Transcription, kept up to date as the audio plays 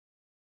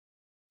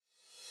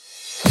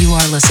You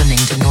are listening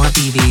to North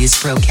EV's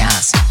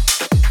Procast.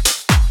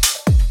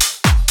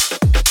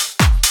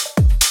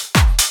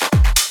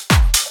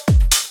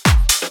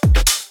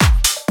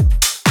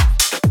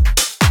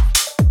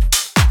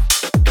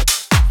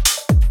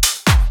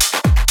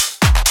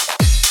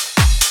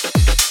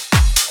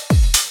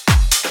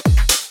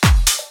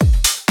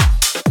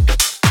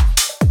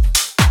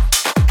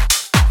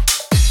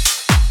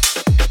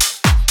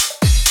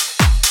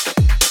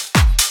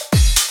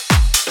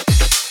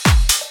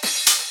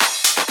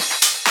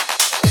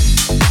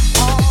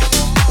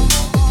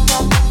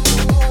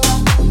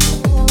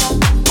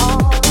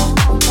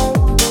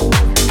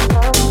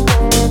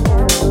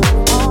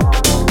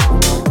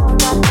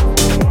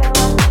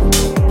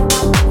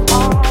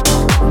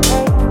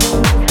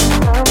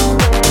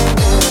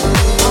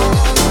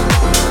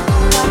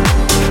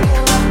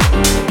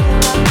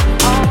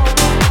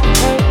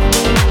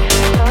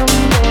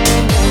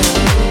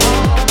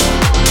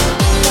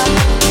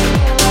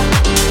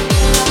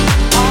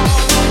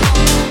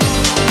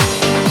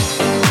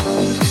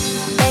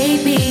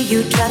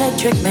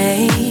 Trick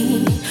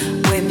me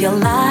with your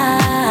lies.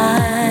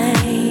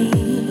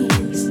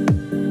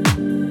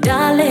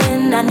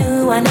 Darling, I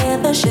knew I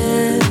never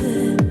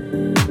should.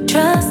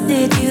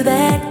 Trusted you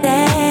that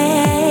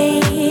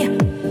day.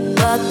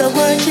 But the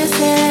words you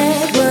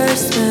said were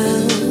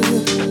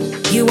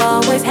smooth. You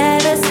always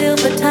had a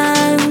silver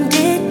tongue,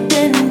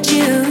 didn't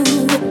you?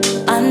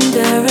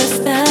 Under a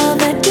spell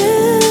that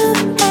you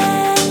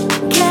had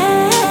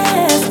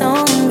cast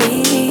on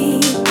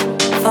me.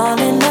 Fall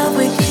in love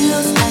with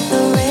you's like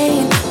the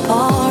rain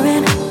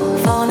pouring.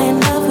 Fall in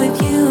love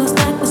with you's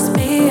like the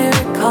spirit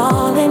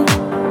calling.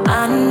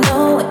 I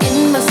know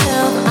in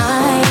myself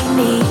I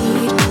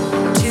need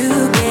to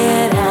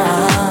get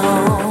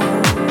out.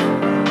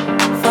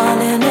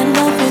 Falling in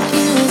love with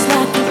you's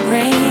like the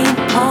rain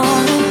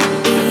pouring.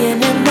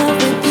 Being in love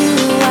with you,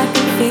 I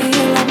can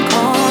feel I'm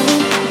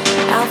calling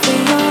out for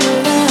your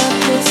love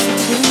just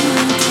to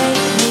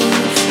take me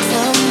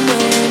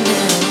somewhere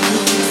new,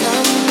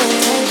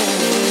 somewhere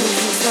new,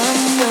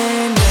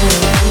 somewhere new.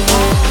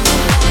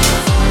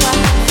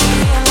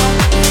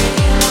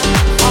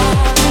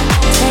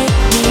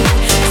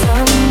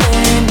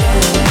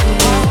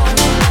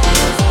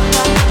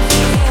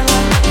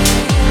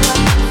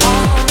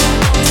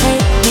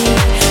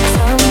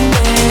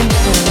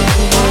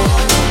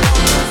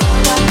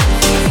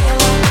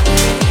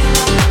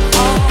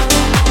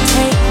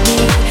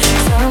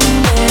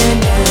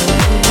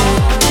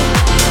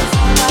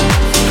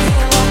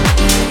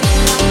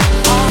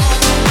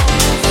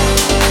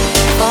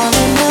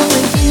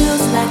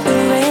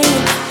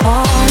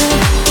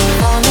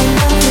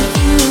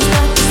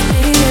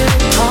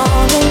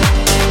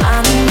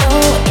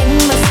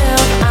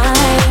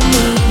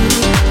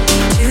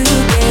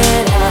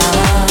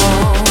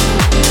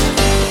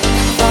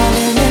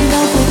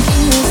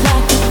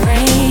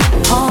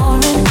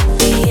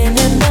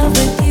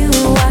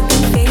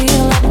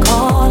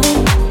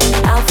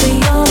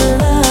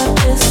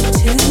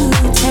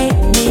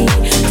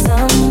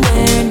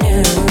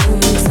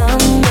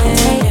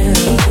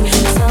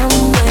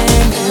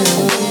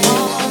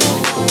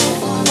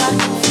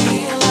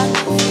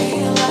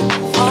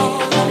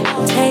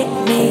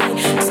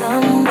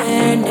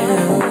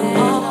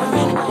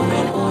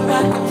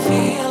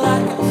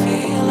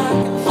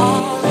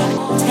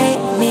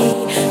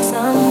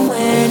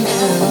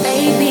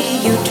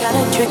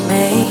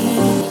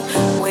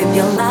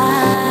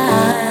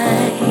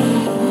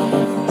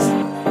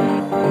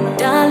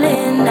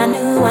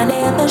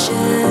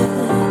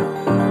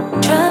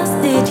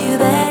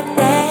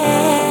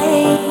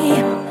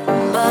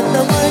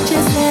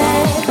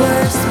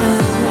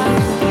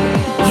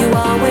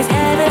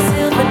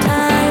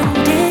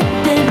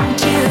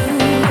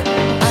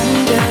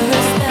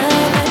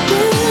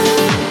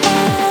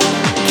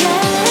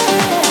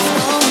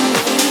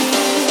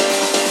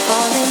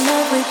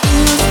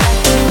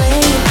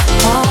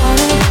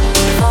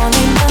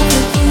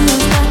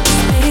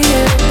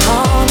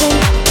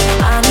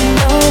 I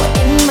know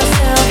in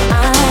myself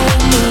I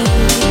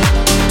need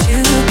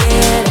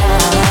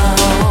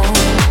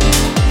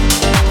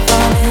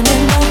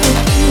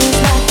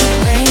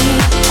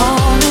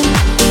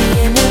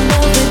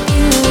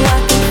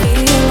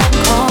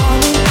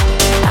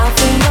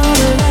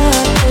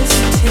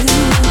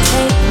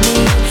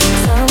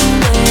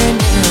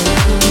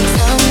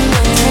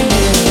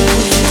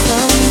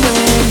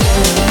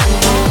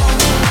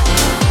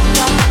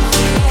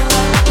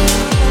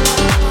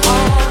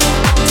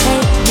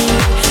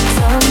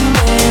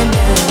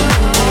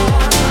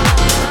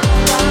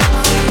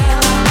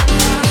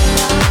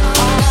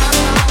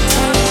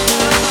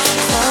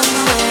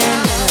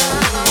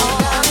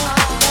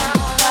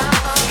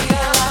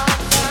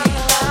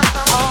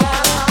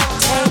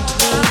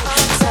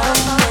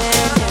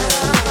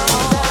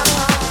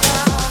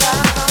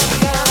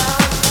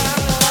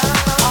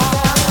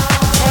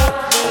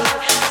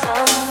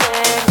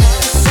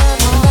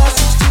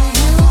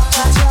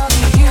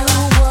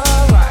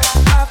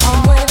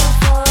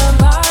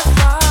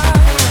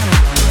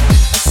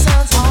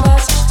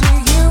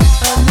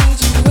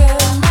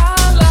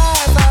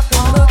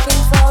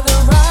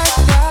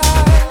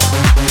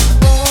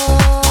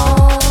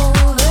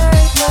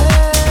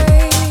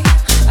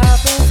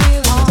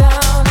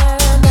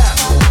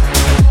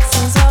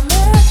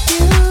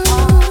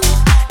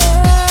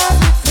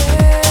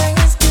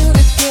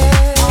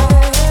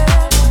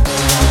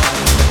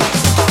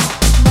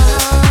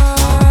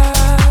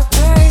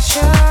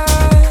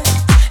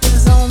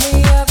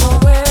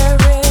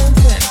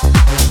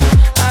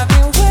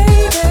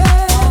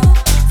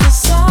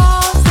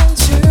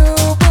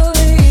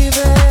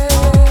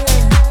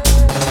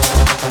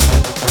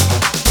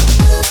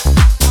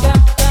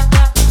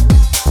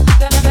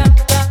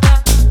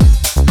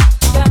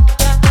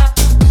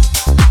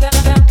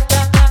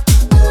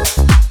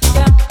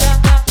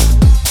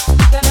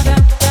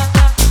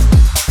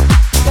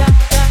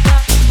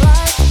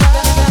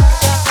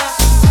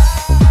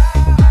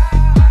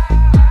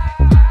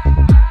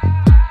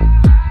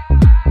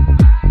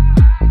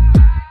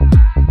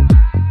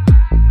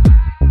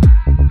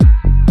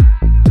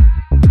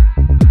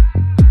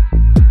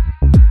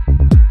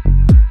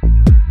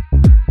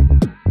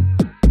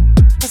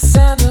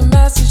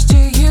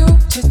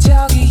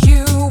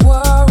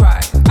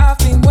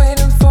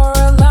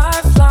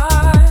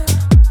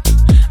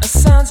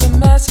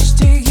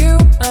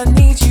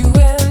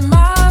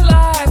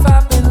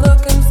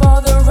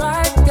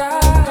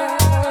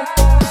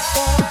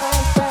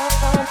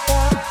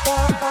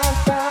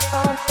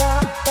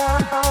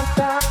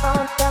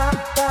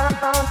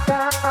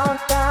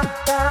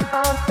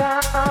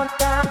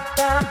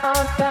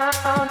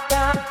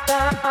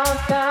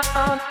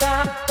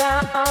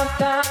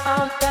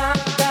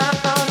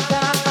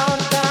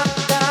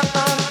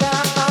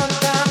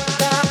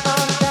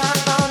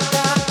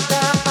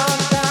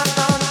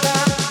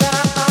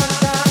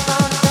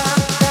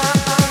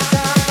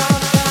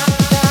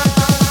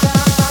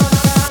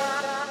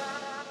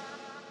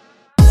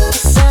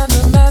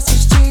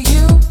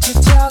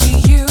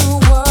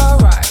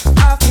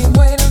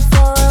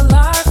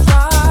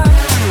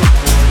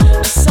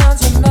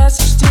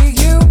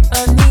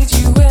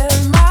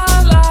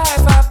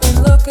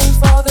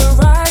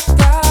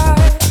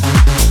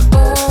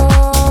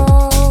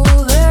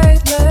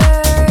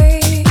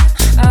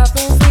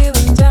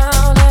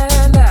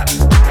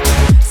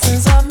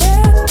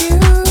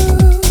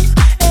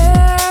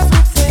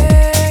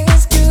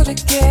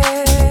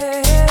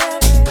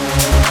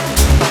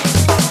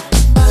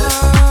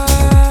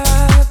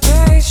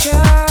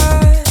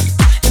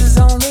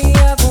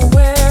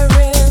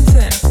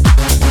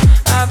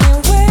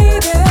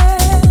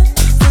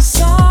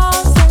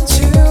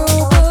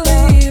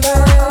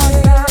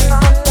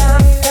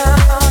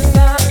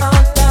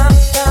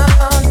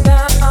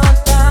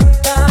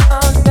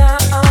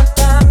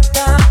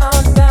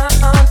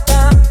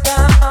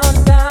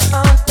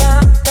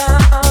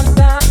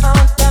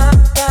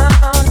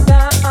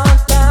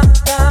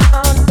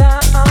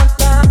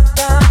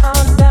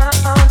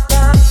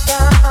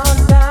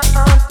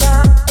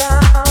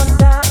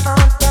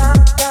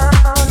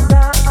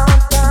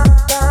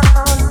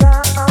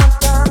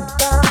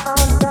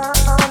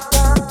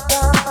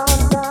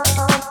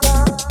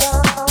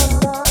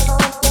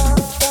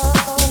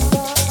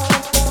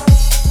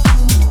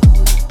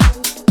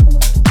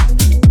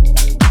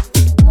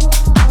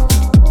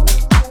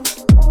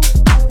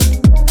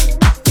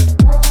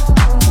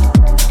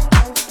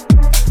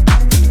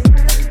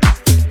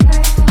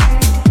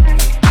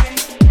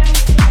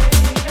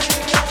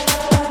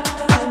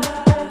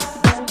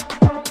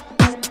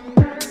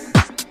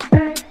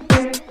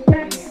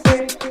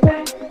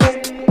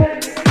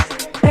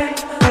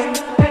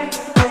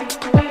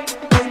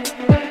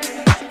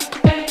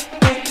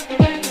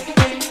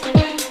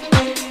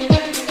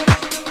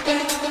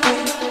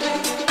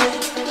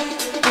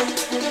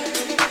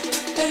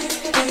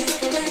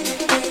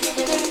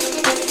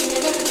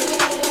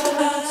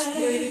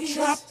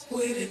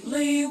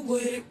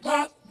with it,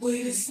 rock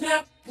with it,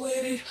 snap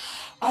with it.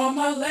 All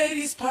my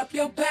ladies, pop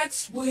your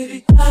backs with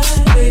it.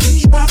 With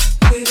it, rock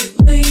with it,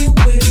 lean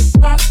with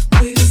it, rock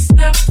with it,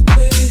 snap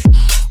with it.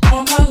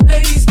 All my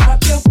ladies,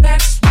 pop your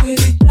backs with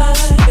it.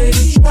 With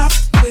it, rock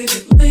with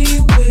it,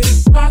 lean with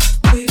it, rock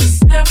with it,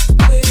 snap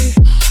with it.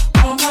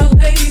 All my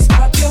ladies,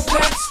 pop your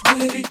backs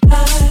with it.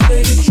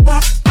 With it,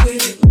 rock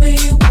with it,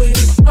 lean with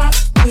it, rock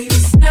with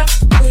it, snap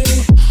with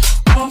it.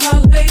 All my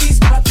ladies,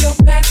 pop your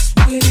backs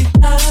with it.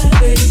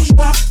 With it,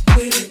 rock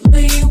with it,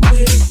 lean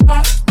with it,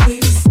 rock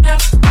with it,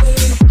 snap with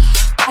it.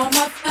 All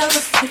my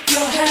fellas, put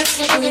your hands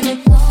with it.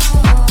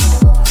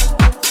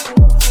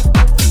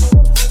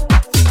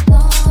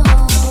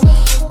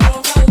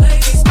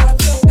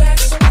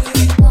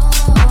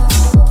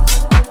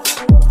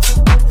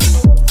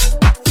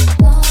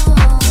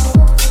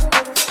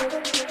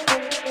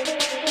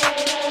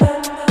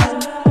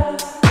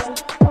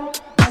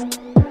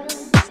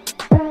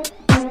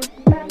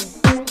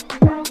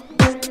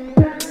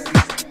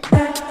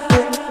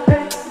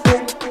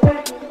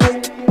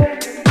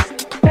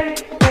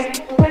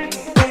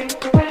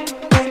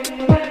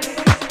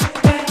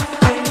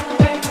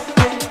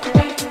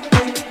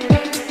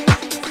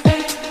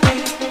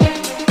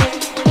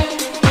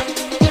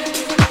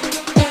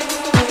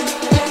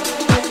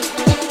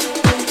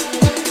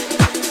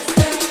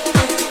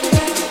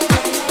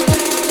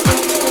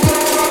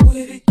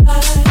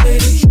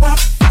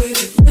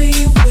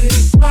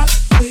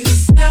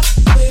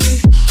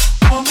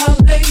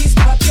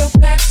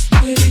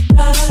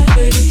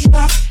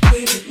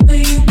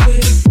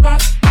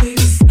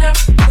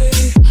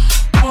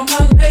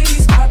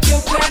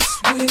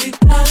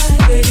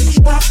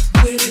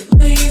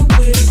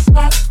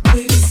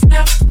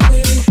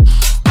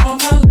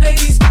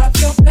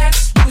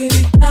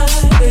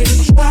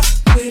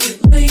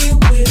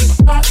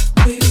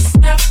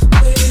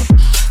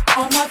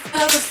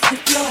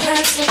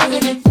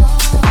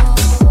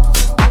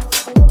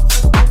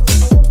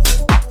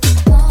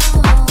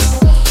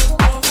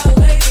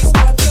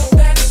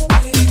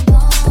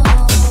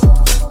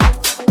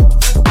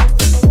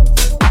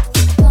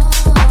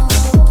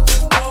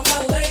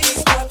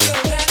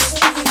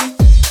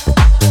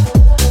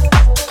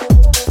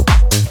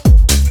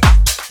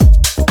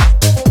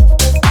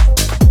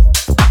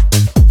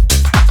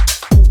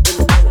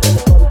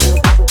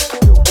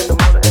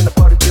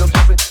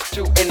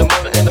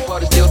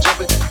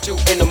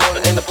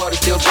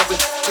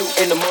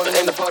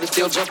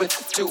 Still jumping,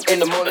 2 in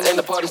the morning and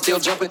the party still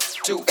jumping,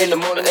 2 in the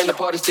morning and the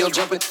party still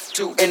jumping,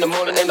 2 in the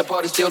morning and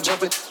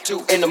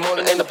the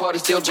party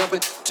still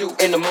jumping, 2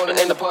 in the morning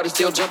and the party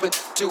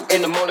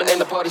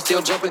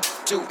still jumping,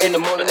 2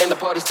 in the morning and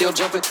the party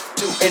still jumping, 2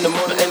 in the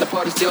morning and the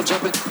party still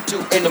jumping, 2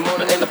 in the morning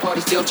and the party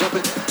still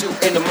jumping, 2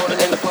 in the morning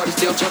and the party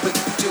still jumping,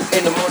 2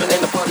 in the morning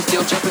and the party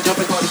still jumping,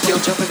 jumping, party still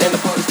jumping and the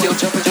party still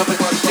jumping, jumping,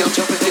 party still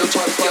jumping, still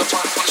trying, still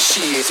trying.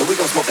 Shit, so we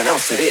gon' smoke an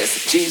ounce of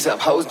this. G's up,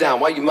 hoes down,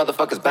 why you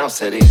motherfuckers bounce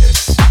to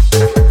this?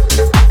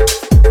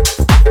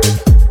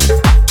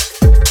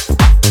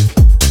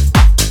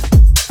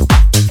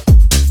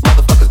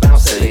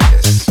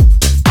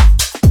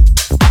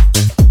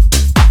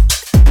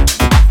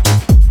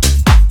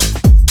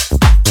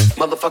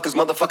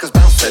 Motherfuckers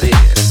bounce to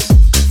this.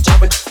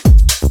 Jump it,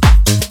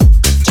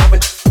 jump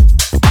it,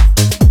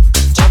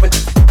 jump it,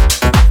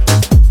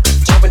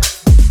 jump it,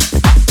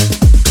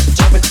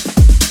 jump it,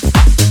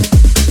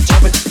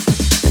 jump it,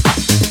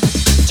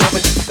 jump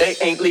it. They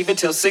ain't leaving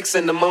till 6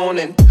 in the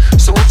morning.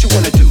 So what you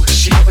wanna do?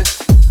 Jump it,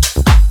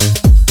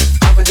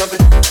 jump it, jump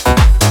it,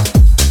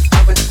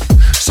 jump it.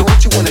 So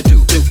what you wanna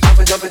do? Jump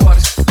it, jump it, jump it,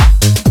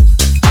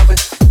 jump it,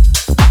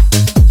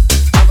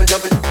 jump it,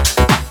 jump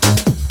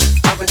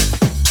it.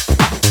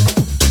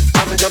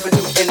 Jumping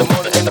in the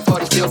morning and the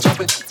party still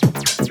jumping.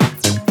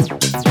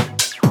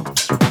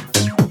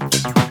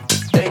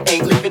 They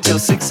ain't leaving till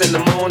 6 in the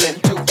morning.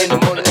 2 in the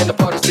morning and the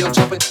party still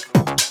jumping.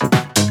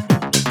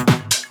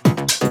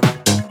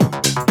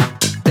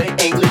 They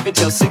ain't leaving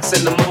till 6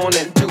 in the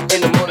morning. 2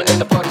 in the morning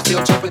and the party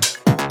still jumping.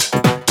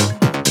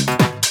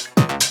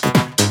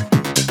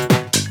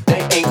 They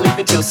ain't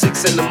leaving till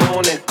 6 in the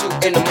morning. 2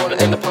 in the morning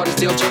and the party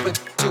still jumping.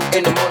 2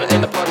 in the morning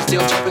and the party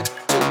still jumping.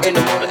 2 in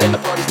the morning and the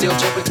party still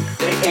jumping.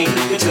 They ain't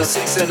leaving till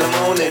 6 in the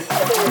morning.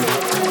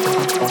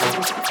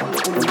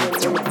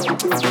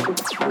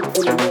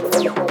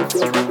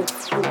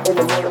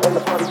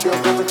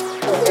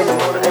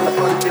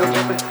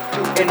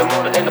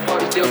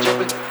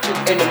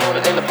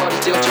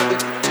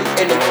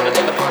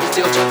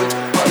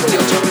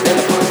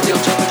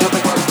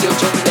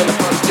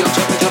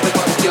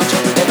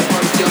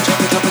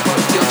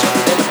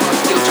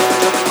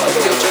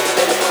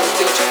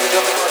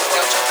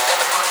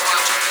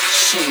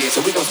 So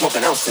we gon' smoke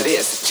an ounce of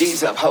this.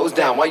 G's up, hoes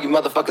down, why you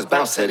motherfuckers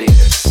bounce to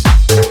this?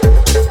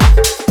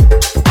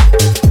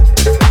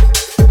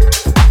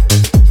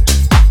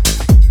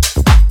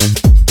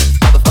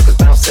 Motherfuckers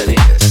bounce to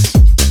this.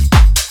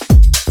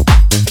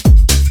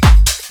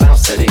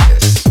 Bounce to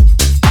this.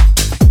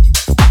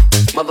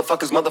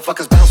 Motherfuckers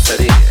bounce to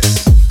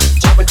this.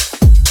 Jump it.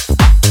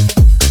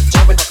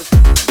 Jump it.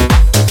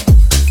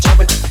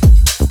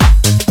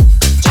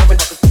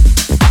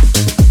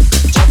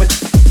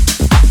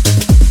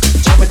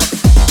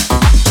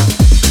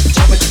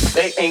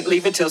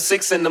 till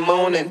 6 in the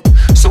morning.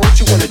 So what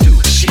you wanna do?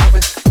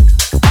 Jumping,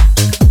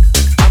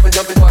 jumping,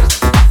 jumping waters.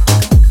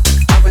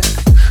 Jumping.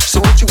 So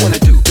what you wanna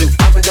do?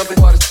 Jumping,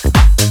 jumping waters.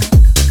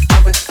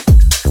 Jumping,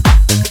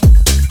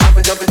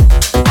 jumping, jumping,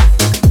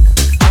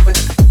 jumping,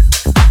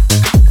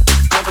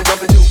 jumping,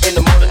 jumping. Two in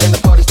the morning and the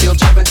party still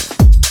jumping.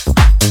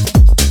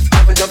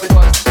 Jumping, jumping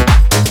waters.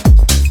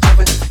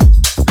 Jumping,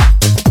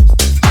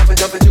 jumping,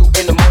 jumping. Two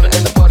in the morning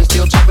and the party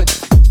still jumping.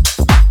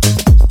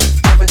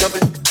 Jumping,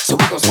 jumping. So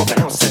we gon' smoke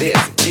an ounce of this.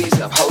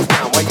 G's up, hold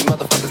down, while you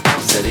motherfuckers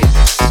bounce to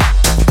this.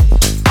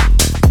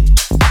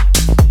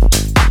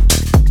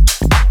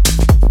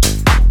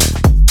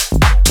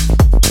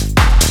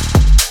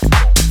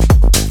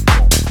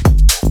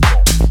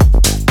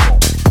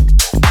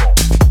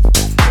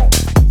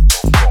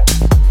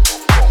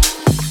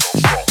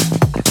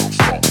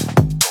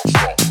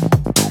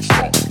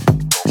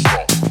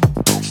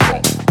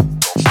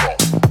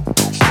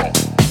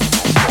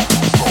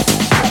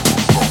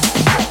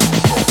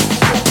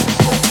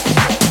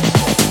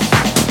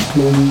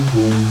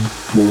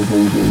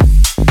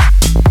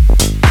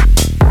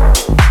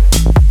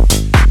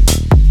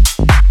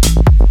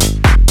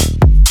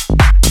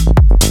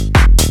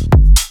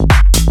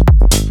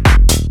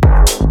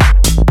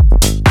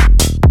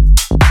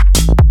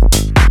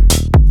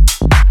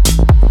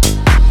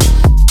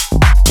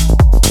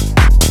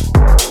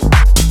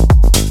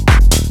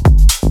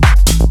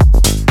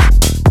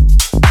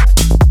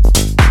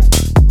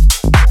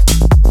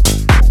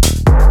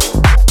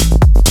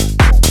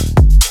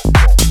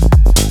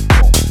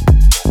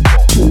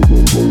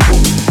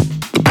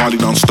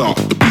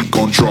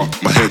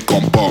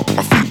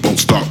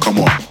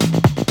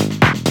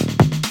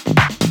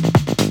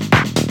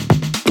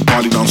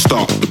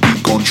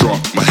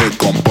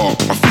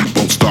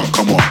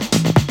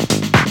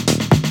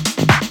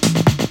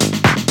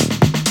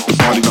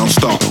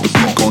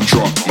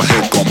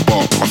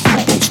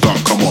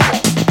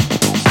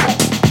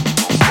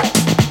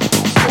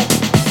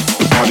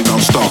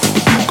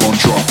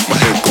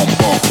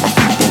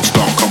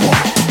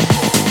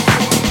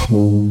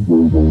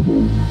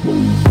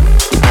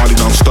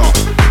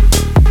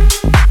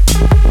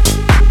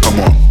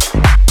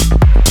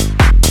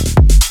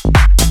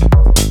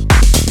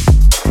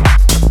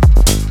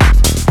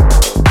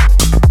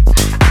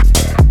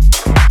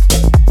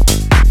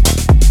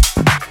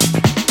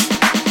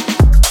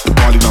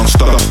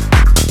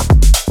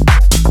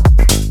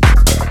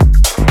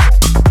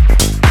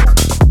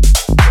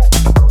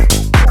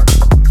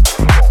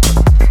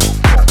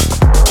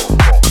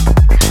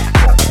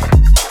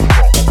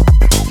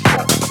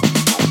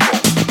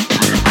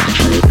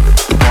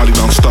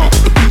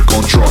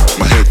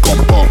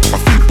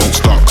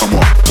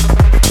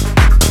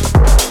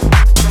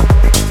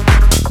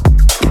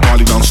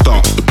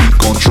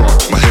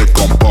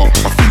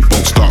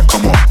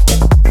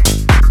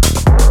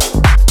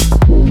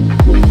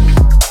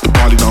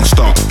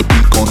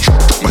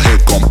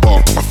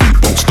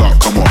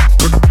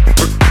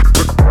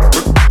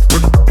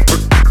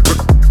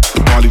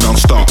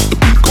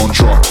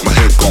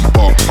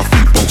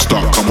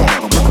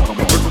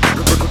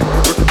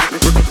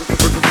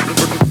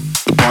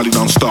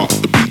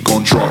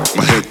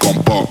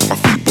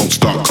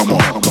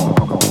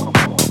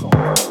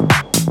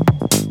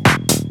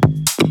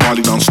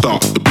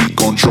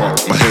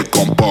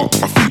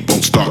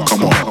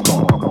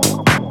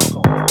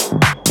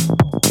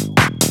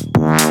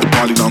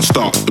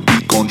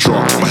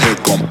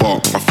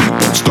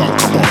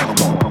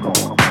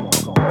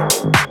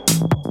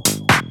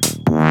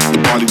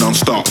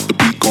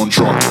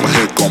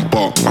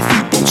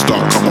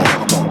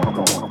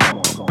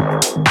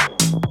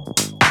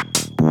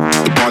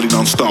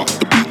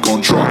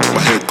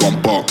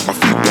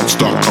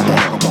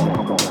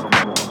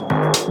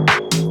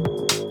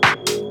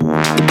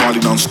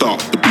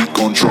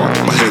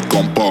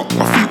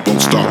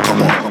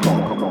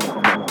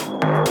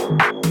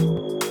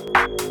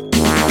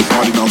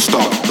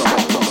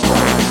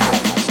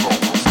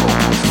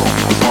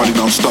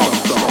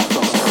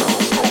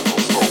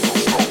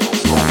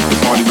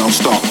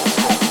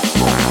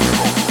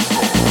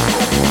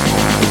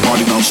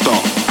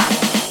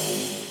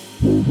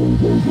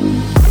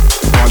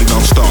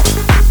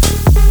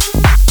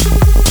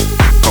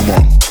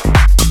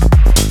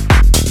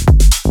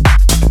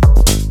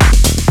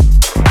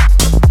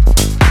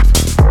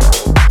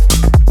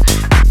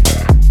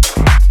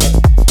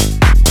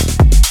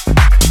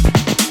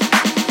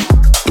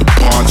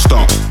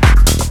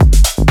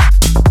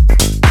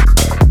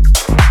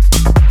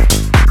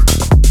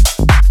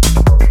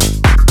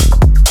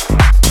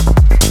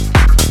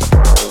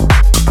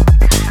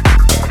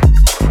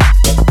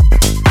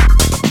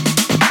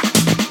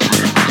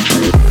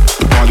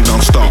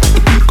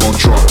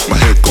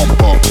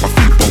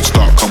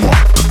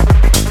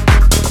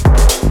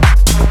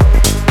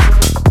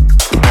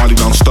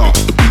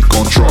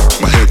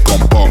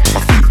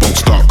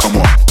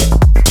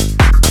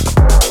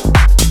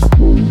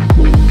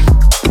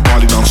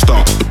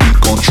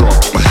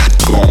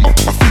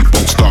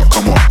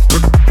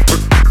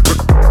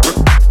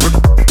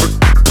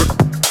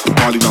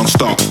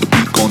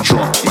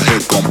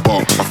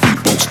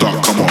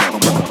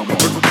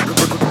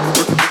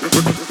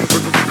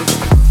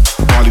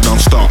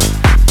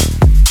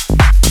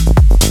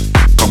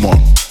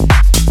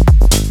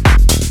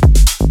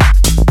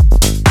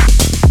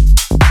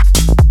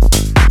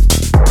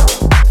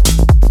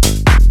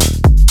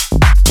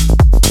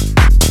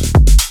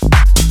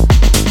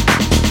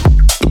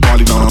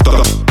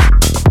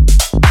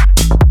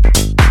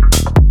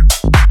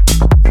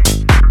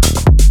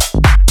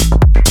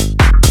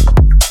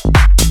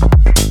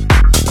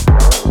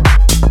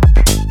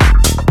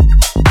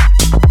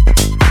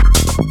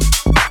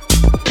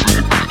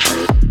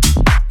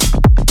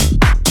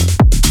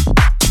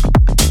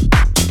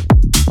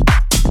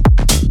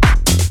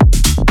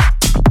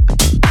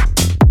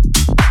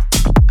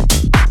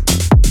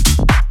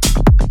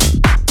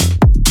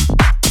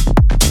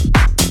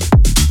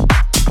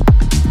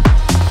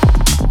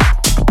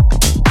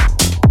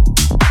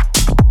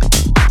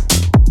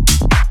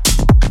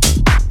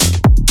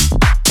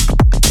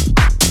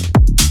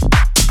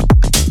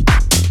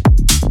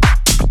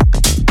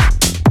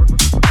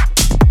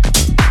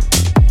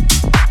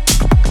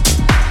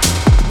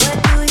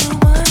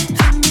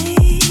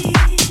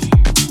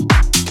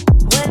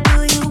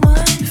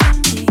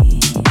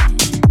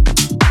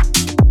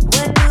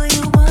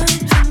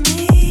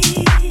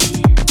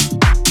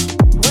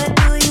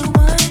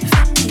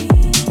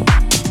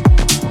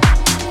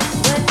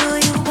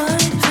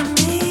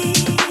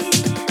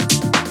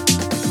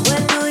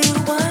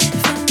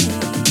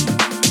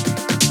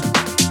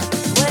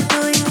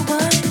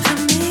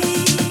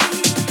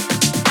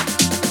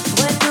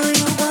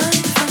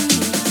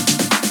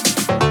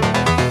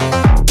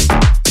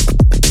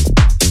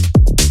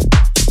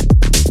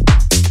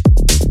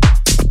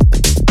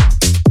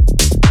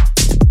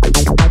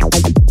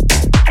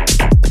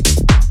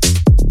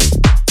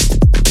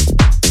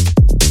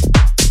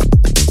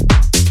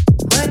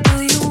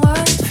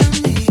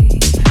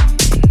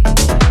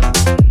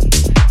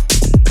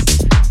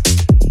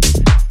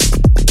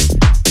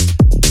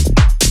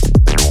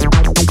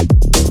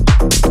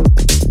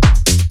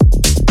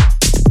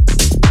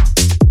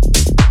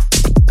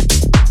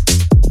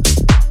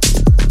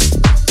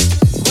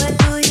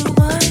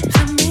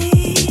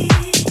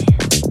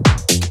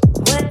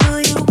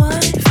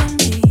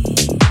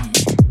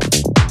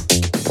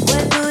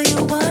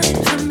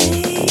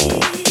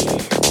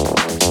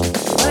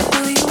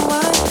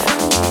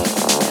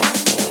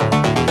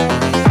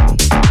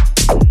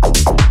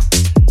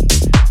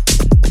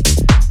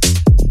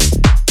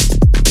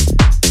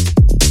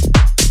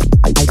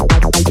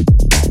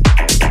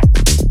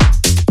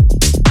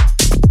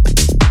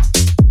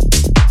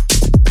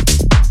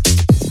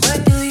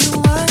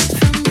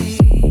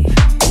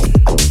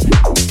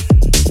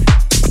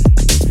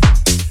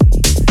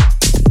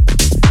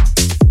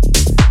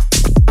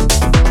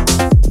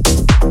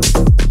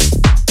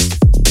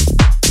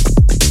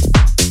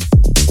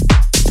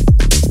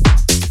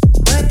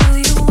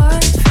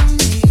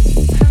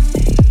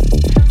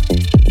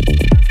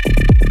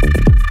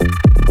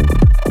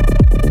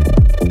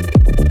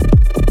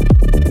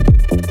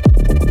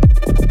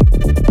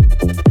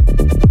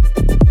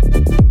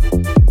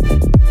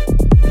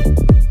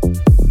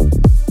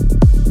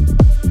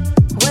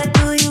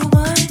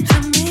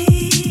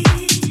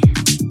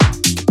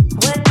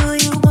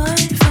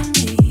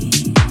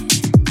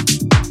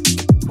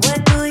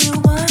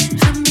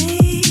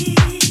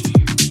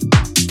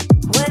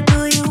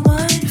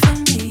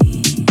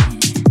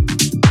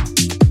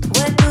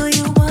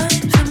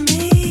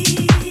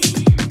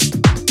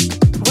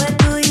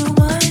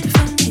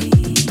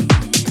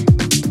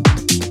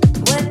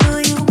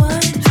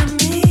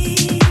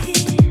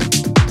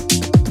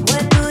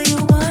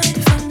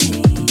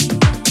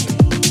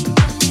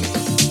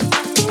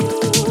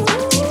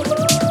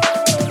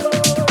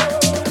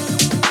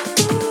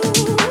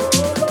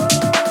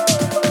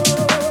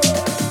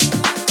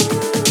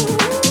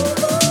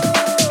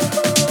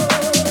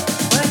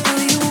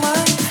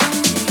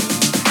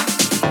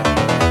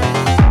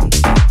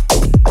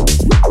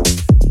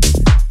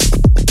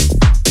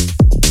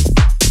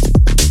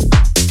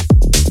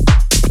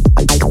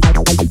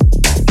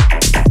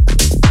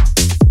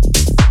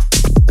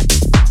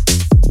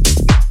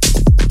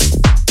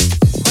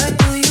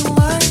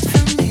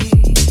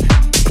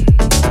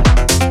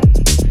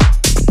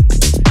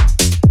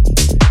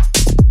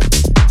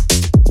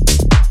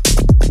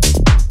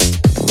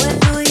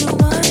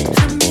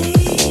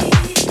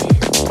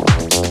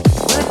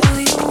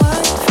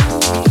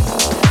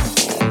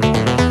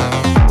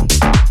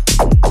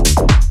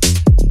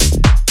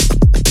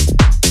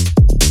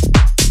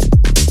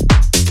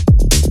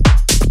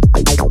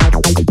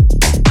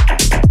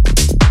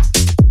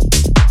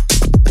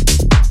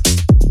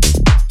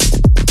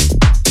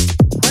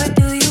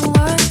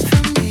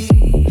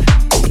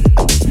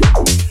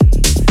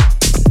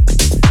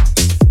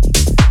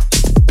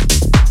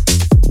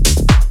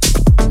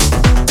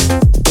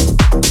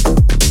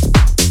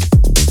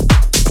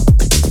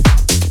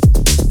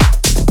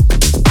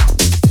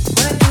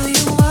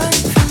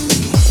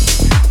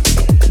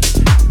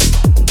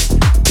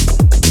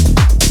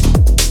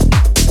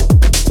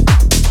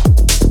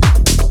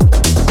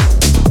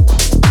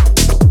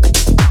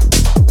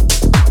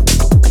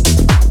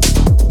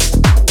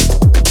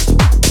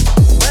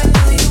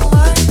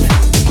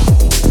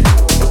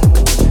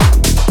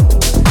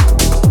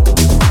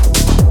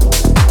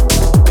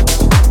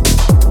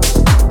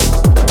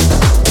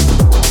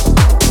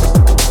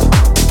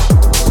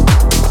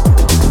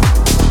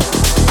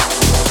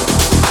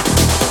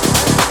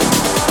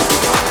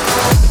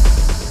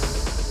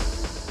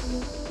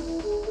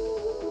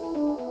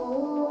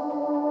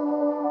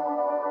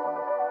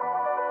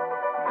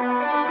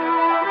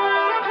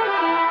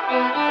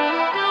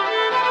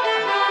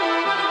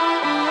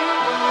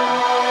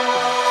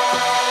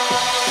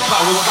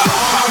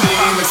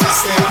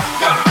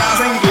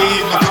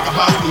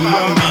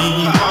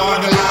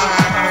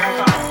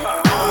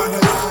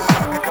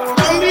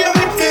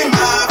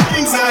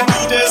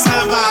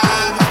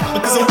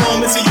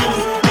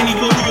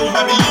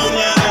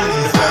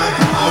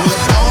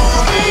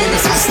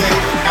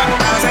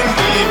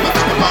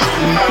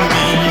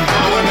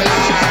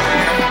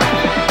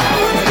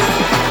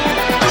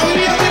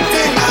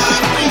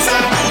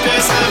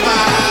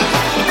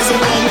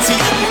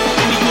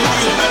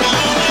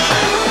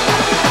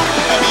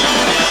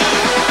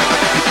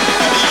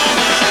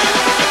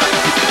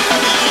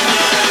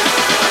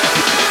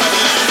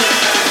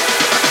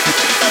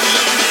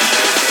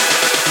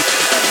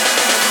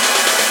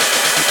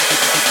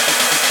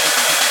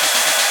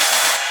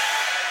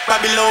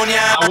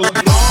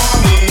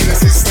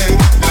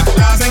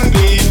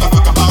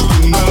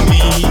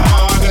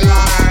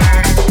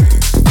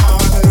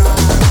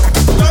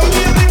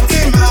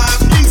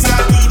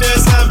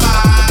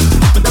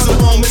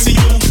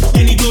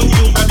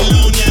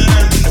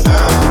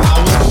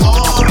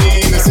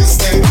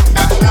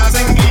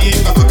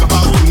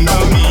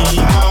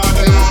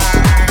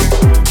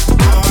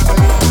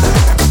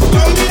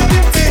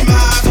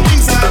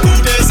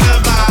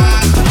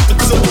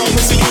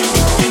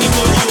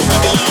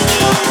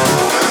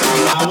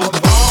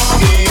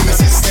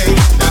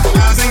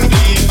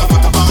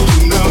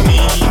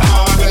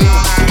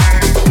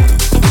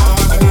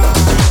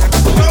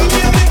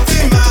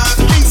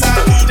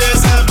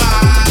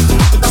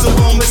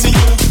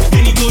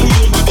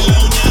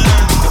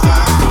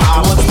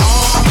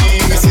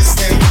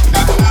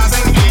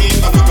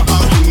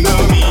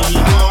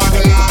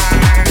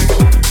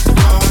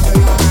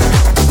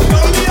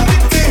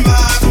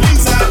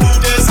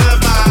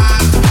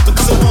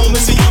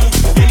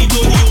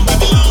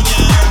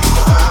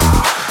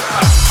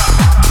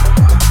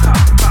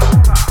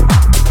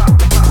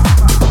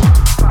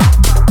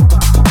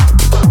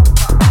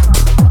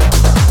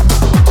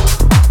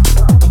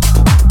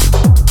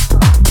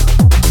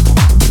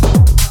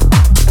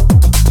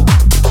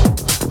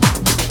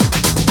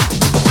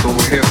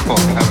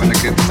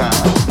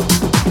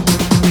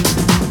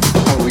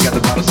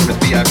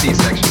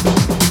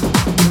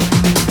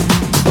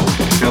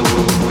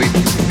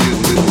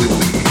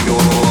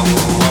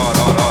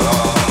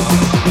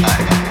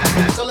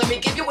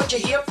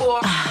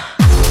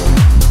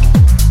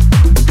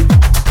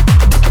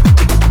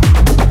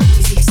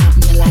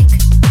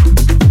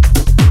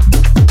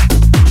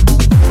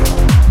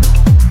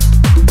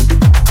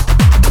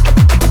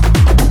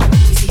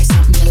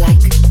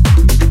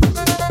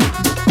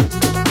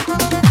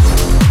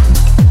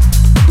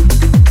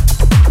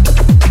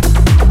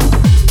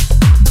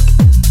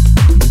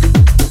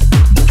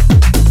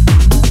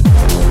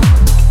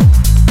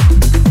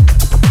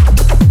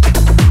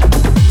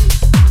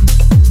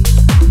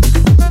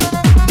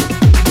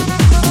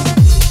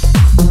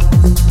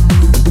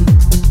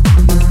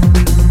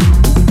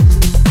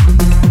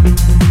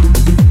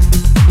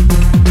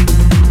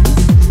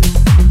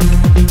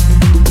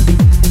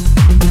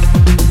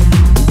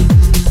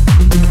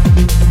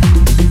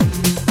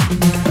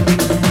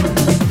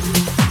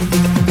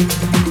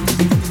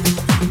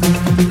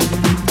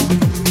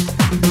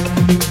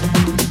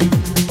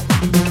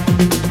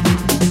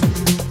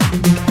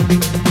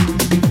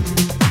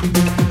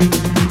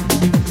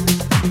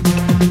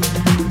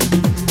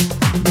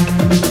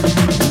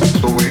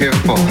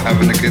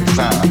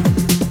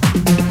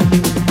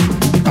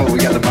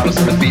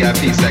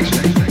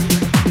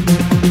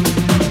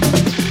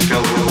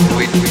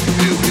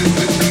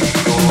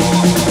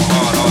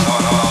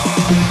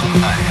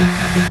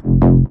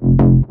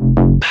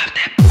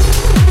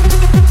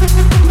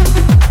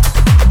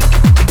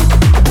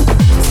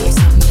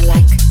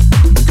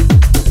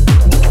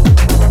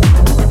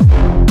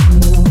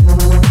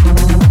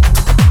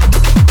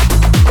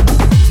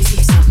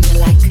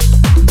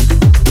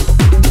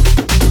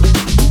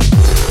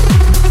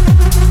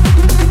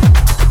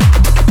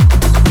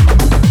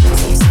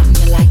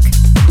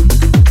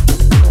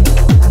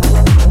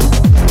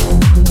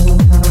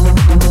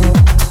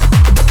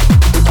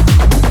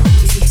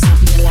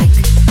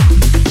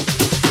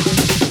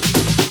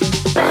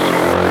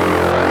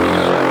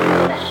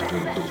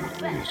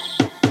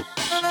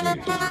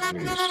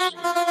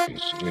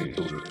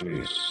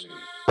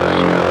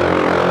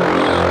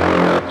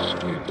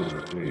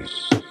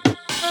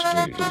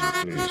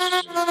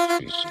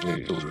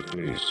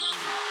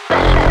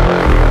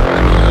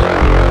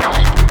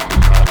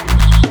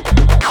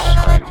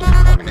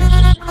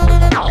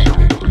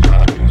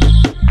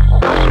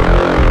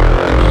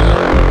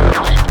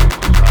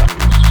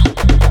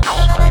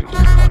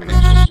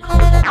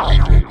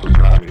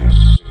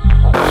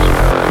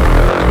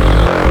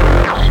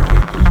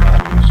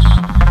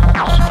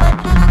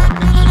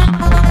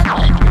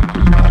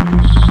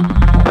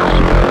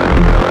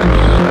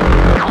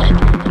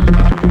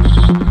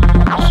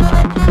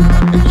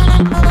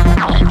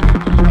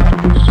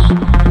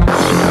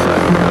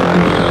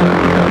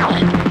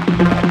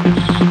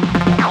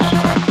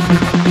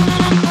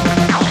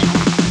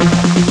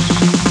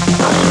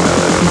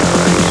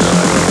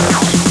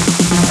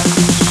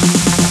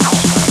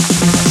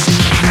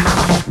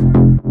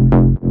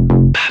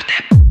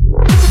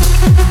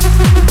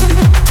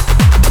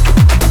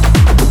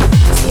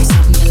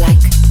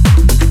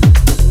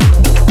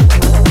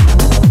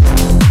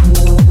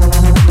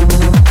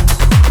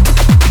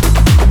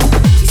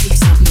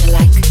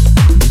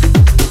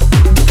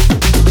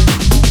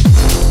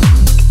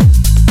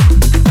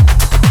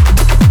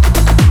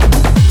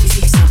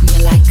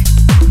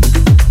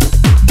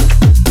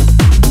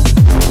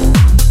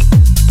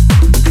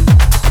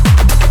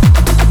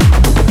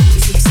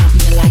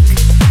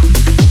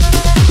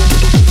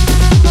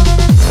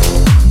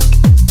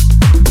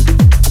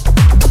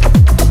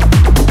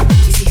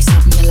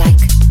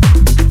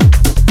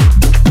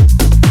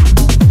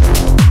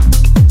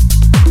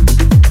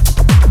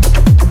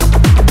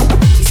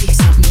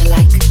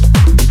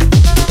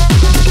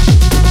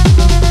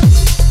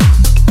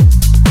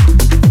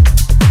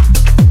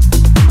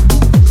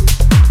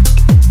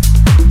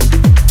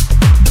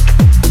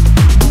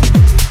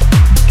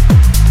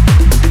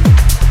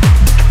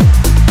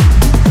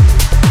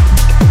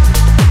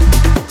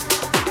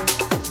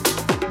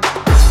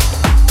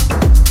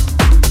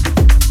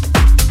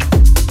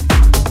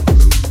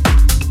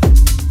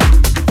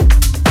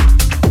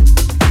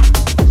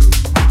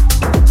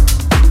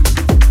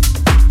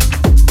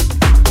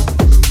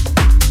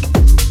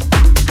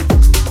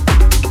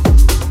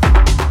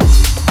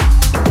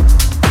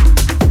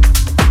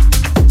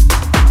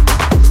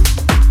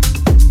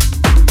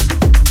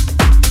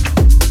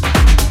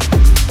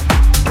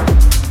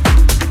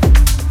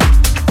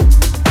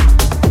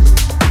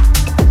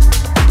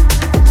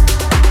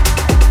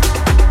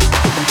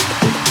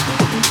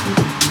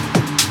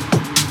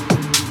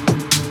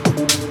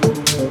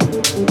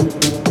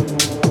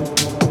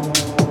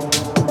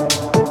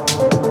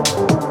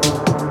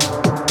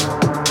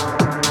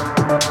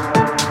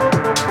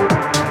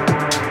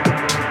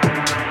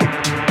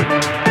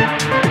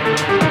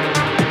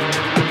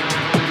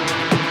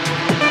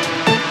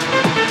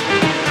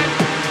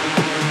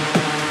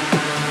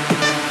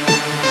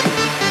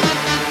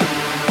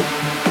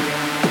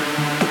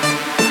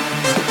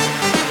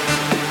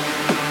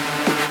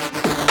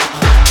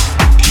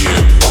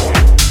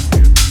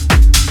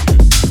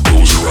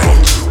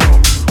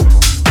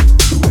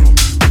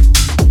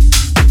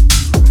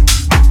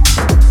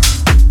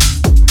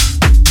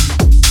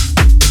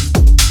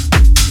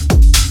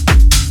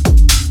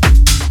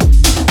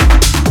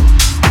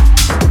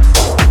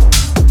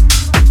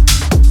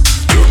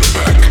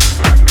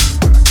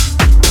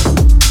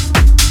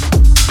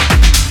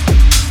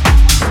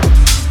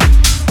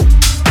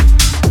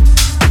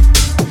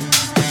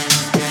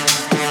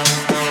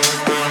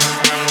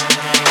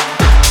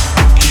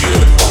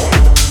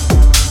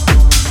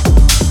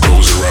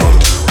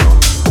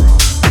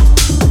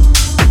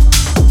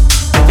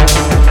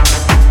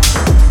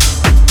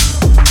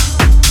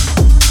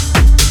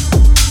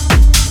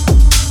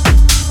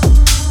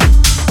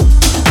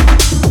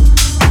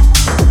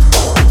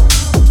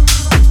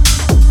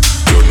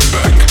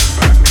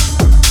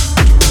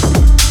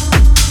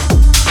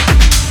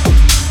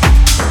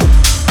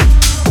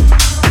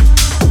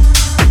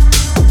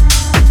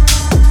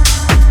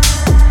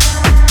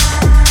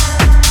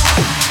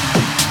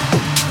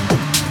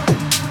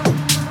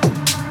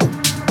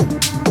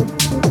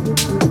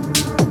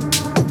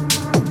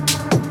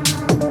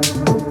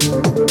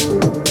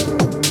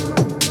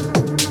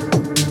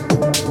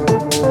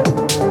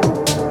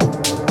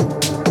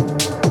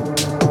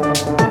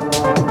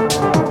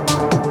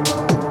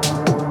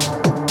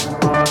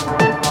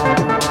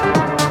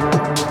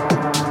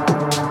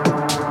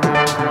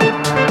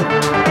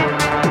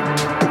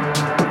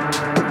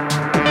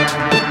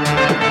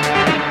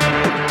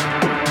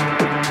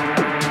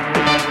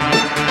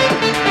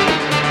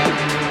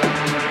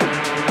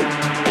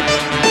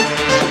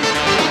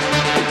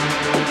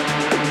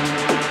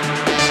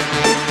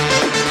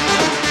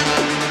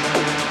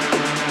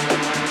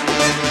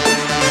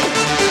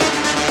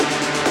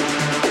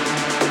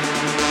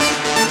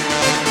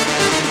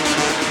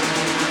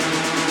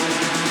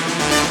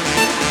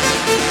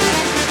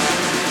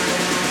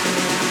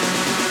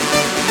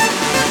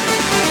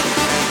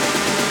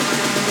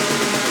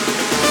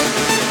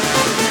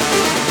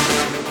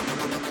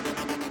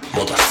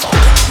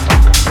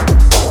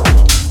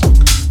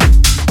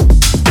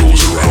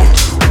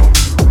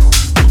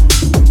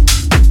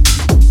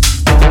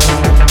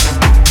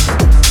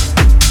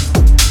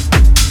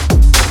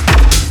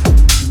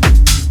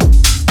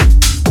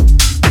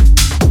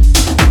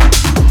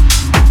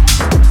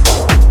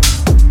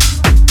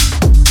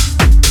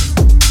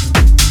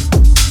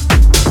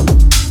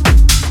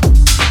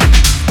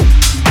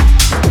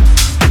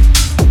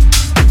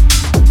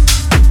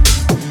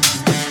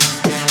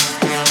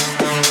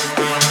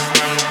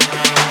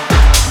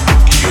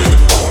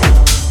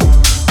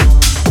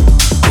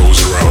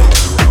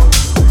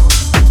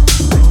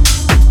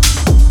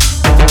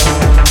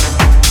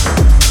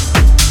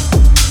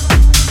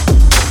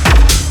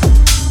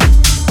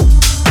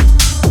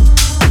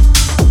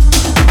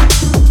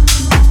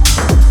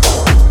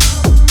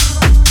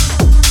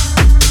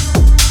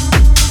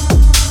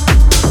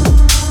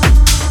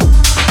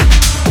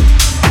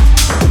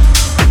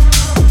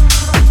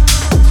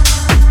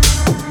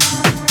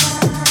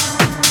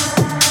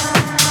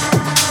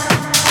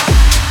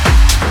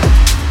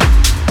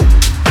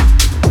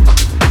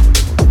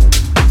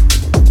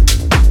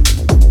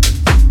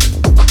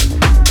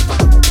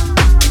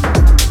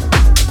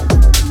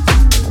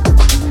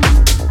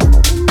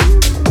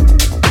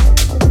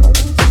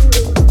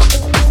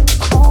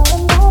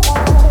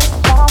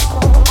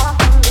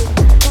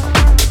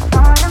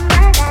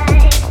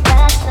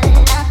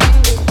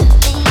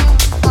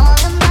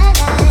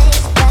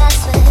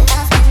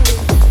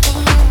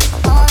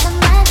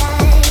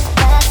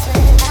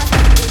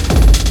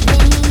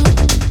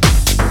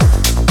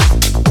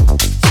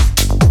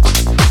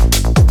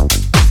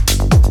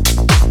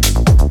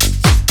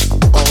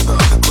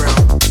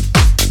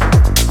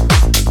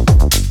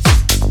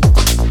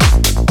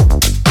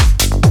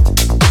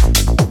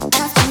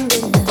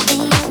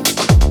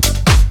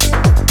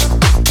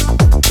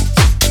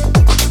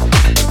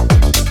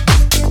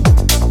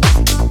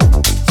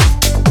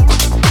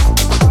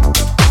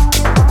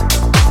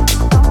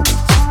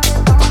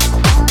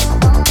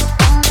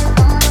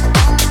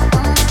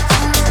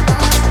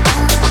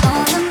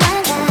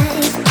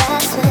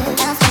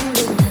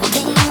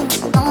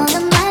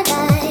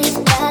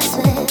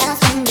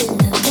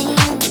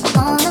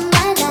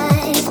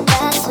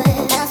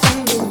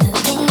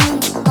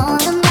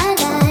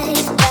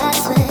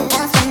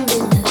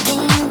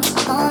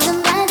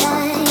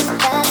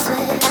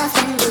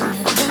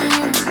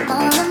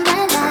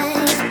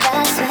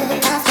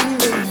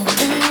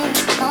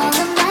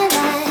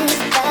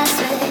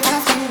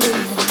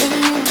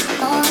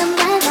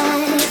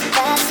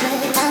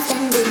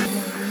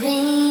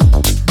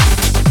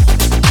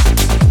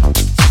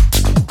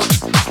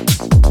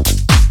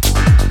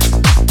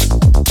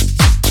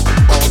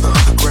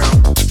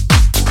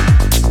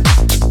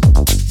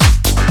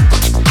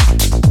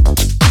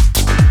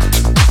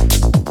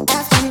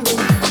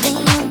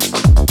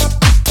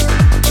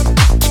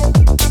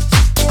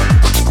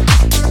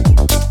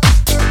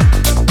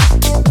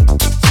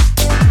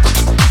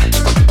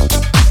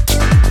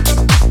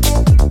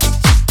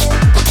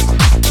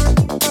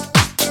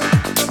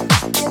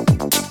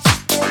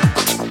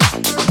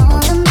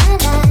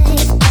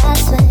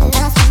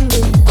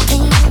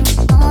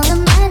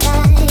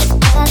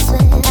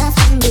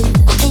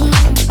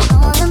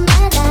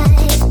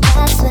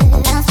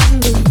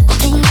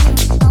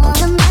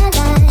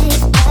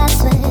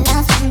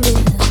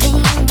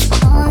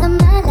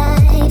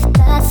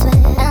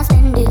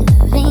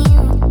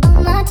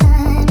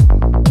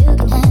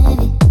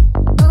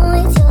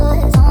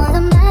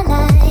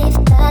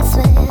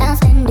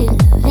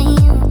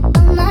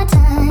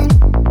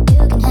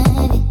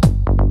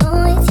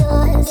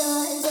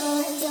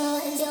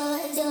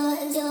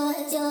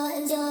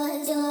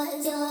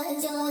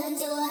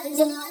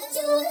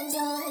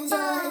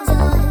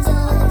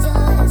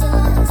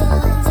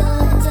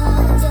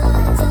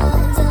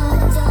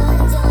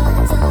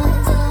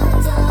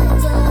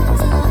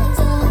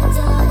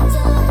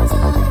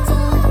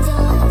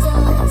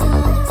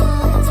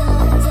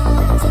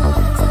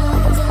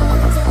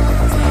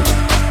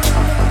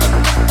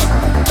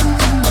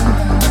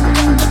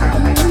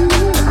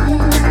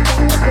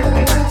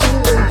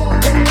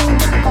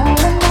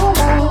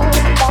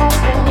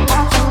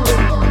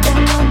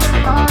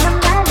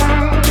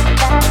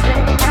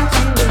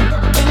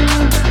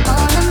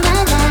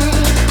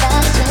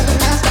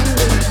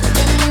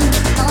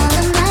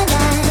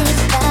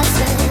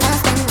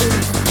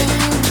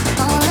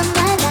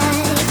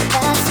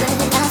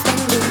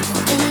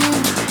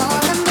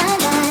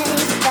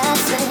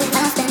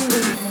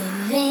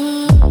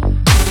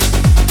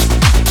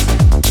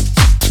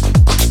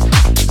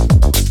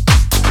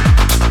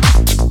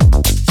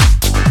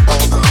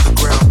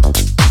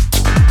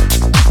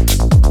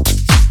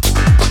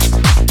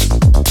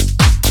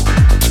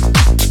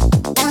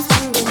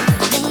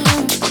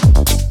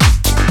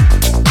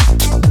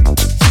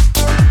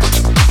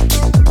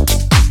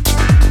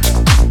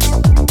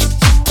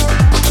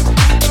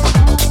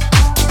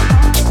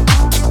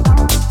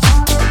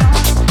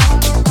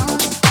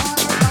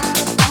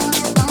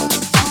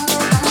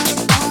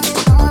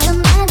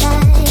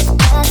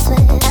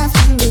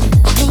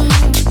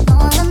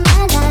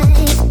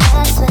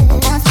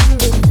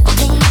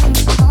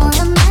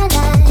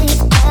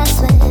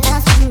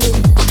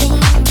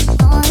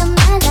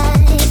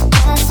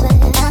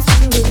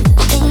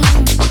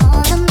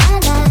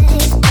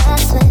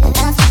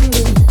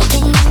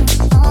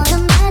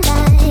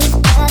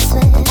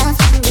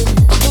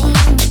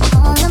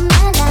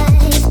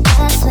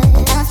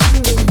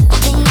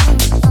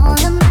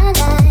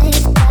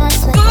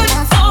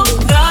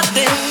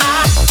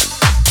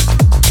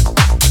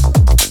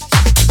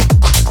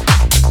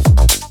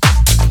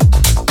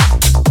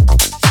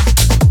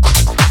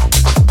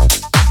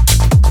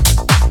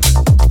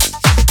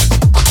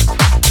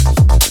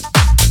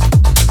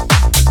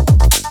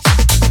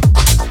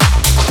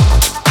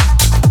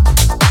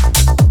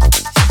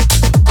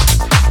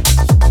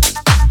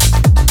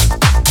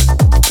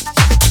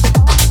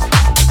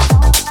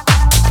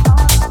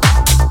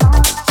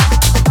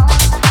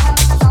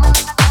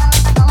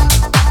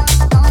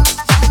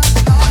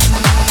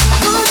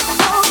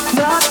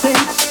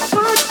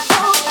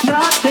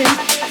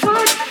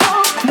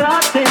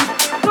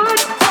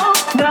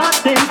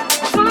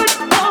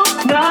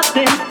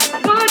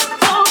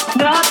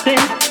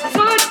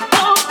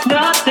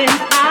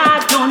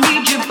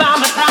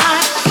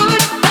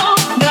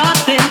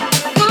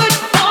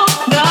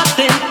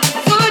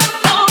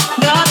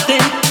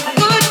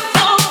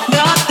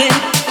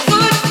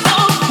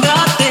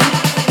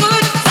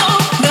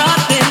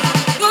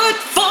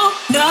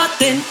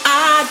 nothing.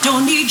 I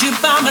don't need you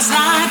by my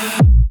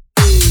side.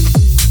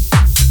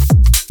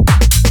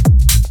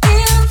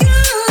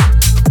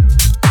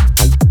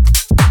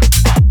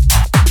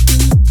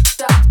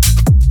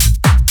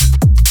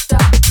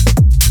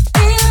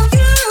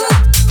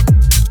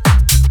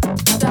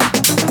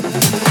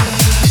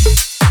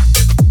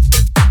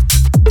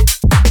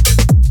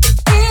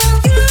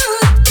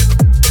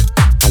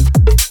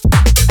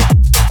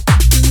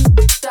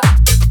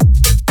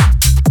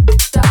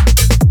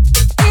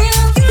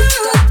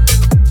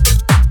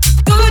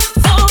 Good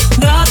for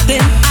nothing.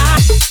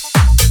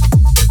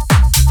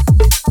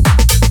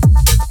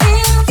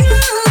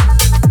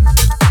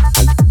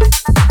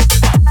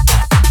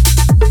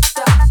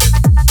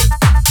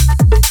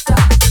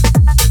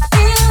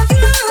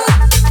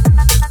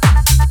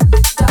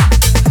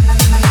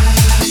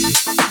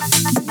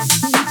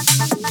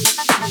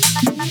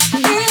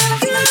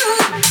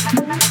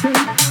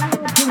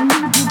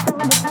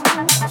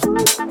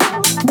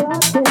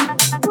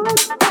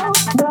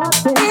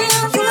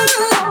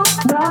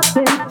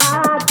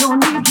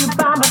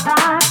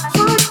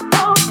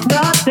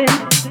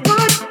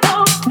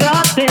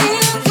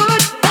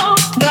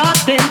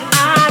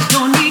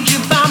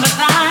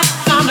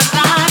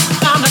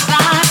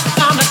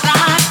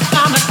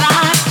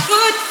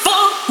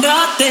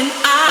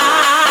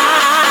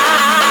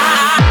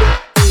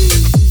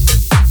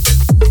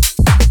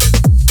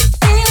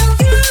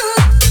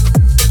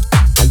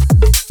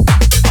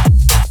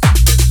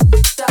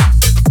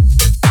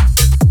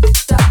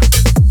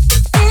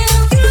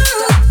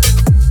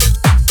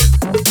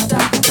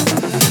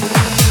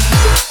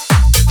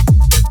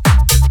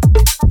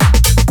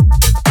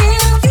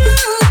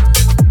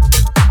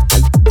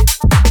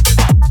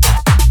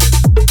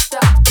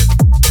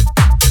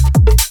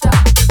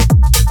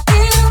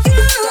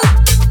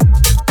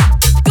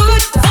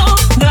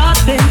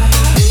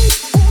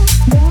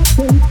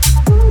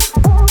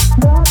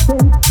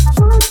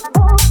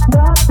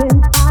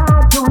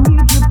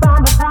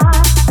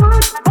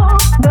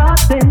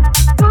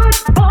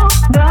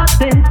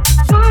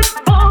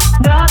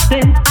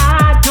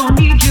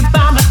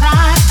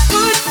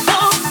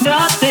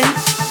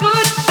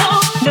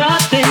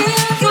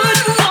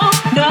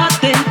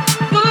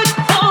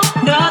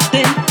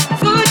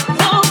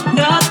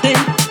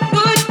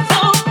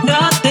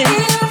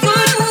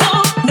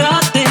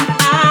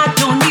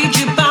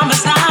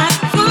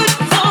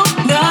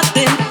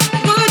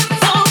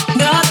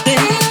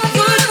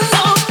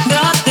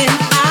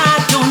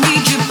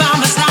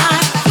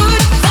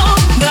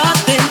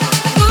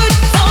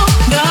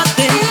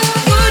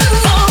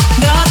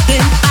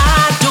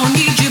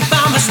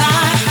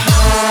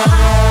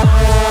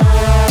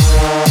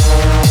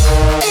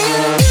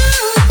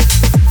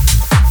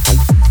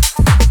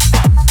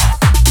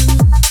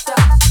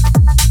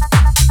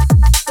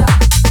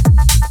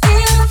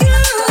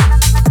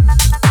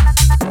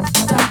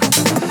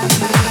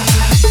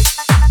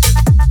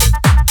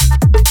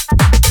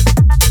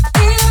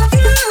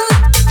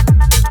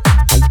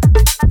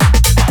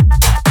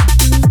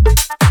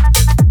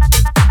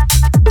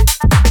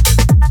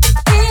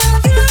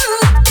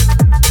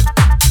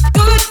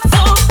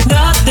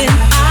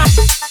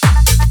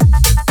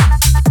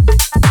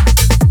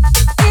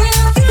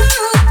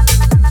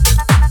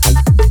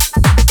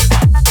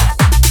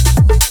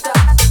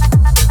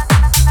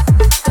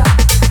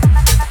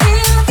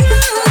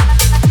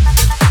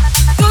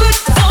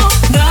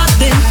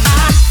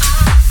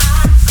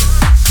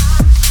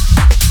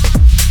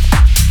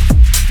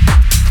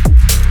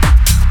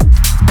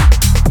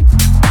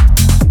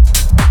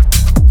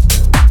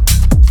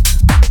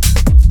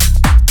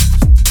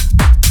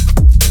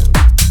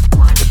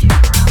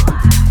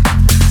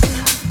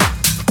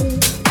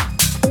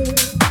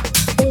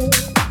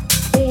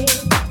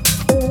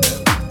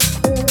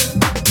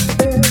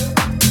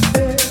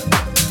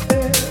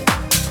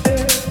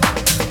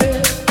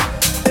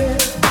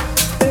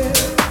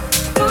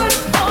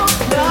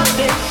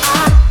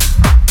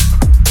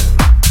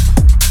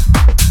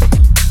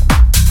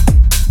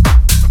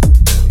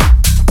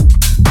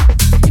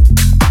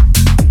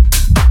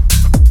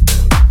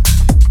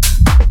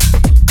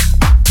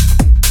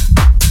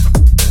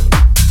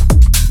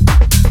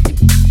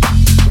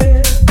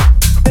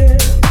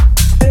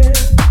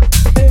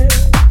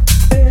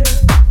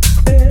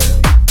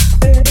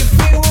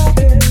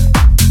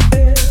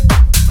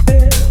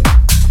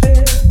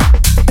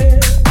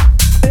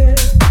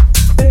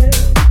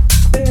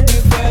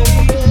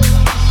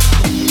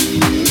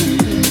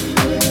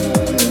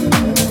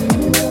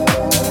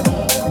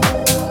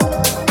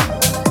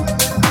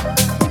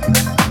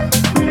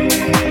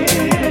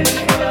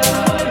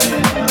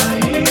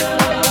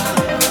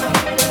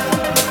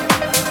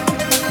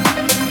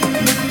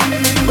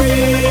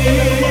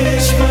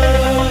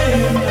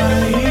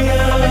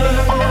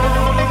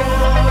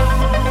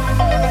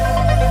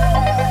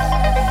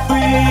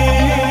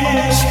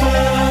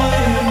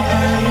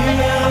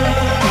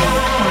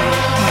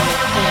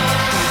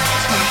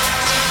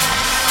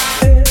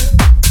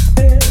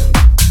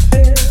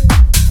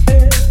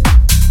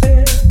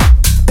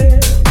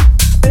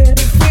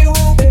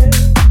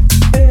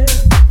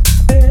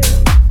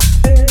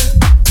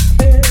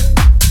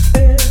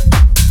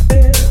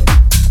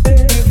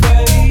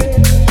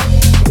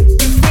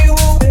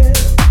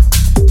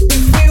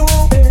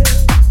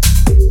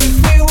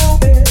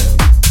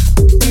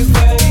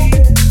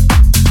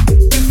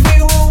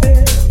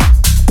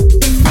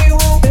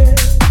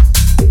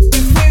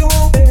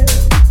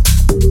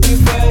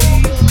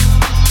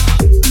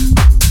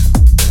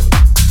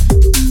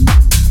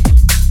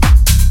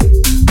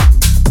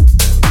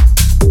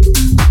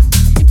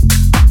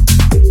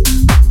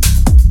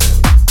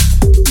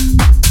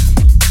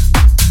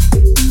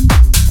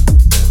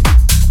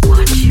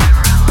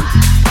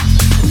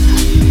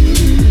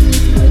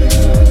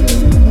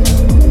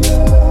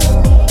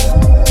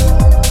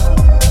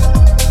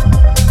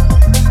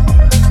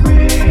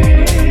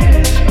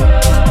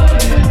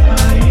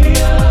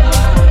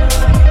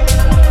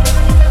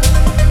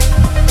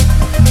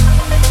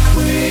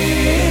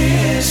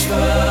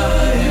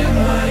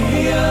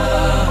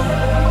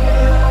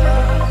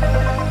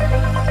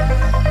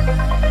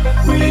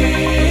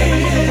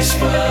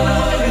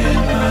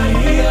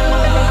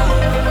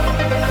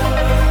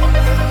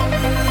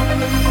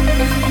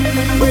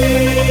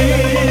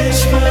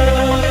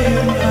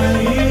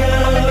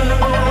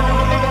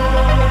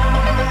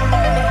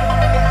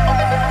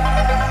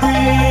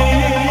 Breathe.